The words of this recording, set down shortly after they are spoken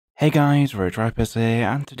Hey guys, R4GE VipeRzZ here,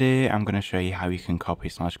 and today I'm going to show you how you can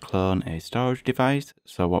copy/clone a storage device.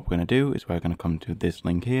 So what we're going to do is we're going to come to this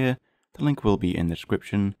link here. The link will be in the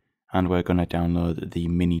description, and we're going to download the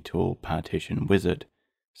minitool partition wizard.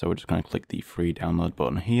 So we're just going to click the free download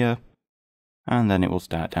button here, and then it will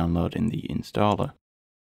start downloading the installer.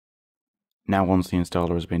 Now once the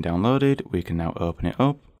installer has been downloaded, we can now open it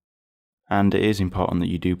up. And it is important that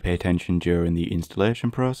you do pay attention during the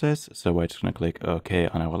installation process, so we're just going to click OK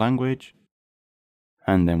on our language.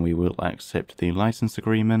 And then we will accept the license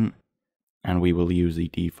agreement, and we will use the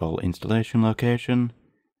default installation location,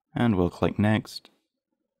 and we'll click Next.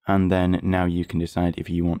 And then now you can decide if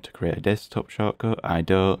you want to create a desktop shortcut. I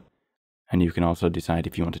don't. And you can also decide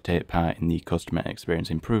if you want to take part in the customer experience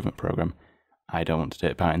improvement program. I don't want to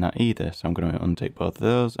take part in that either, so I'm going to untick both of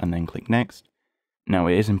those and then click Next. Now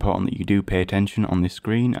it is important that you do pay attention on this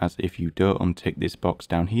screen, as if you don't untick this box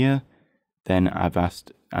down here, then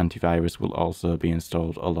Avast antivirus will also be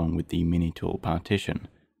installed along with the minitool partition.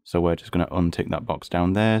 So we're just going to untick that box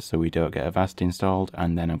down there so we don't get Avast installed,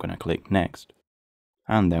 and then I'm going to click Next.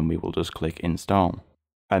 And then we will just click Install.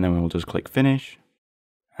 And then we will just click Finish.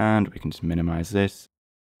 And we can just minimize this.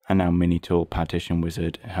 And now minitool partition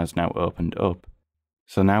wizard has now opened up.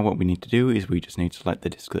 So now what we need to do is we just need to select the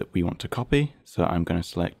disk that we want to copy. So I'm going to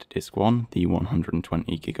select disk 1, the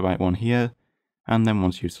 120GB one here. And then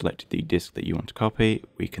once you've selected the disk that you want to copy,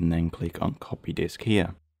 we can then click on copy disk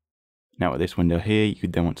here. Now at this window here, you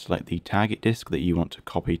then want to select the target disk that you want to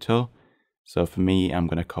copy to. So for me, I'm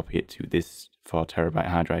going to copy it to this 4TB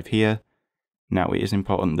hard drive here. Now it is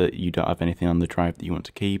important that you don't have anything on the drive that you want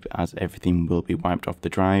to keep, as everything will be wiped off the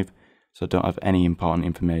drive. So don't have any important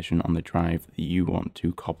information on the drive that you want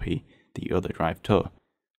to copy the other drive to.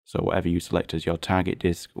 So whatever you select as your target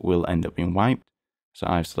disk will end up being wiped. So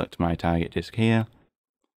I've selected my target disk here,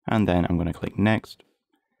 and then I'm going to click Next.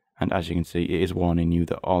 And as you can see, it is warning you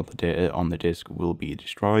that all the data on the disk will be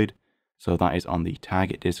destroyed. So that is on the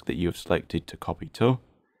target disk that you have selected to copy to.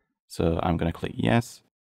 So I'm going to click Yes.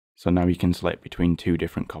 So now you can select between two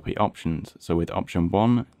different copy options. So with option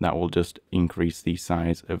 1, that will just increase the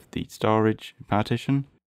size of the storage partition.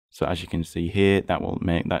 So as you can see here, that will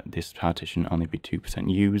make this partition only be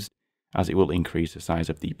 2% used, as it will increase the size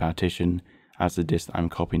of the partition, as the disk that I'm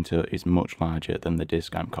copying to is much larger than the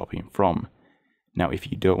disk I'm copying from. Now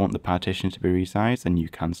if you don't want the partition to be resized, then you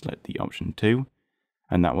can select the option 2,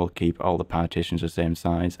 and that will keep all the partitions the same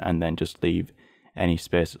size and then just leave any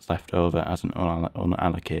space that's left over as an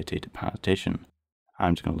unallocated partition.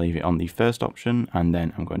 I'm just going to leave it on the first option, and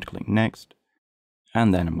then I'm going to click Next,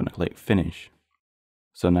 and then I'm going to click Finish.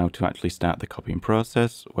 So now to actually start the copying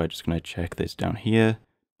process, we're just going to check this down here,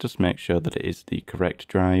 just make sure that it is the correct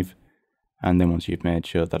drive, and then once you've made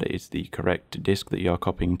sure that it is the correct disk that you're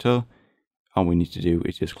copying to, all we need to do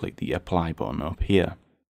is just click the Apply button up here,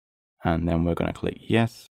 and then we're going to click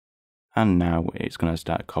Yes. And now it's going to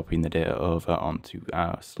start copying the data over onto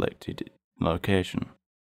our selected location.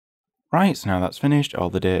 Right, so now that's finished, all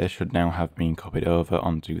the data should now have been copied over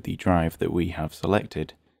onto the drive that we have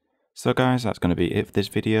selected. So guys, that's going to be it for this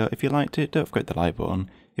video. If you liked it, don't forget the like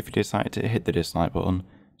button. If you disliked it, hit the dislike button.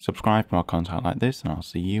 Subscribe for more content like this, and I'll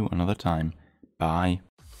see you another time. Bye.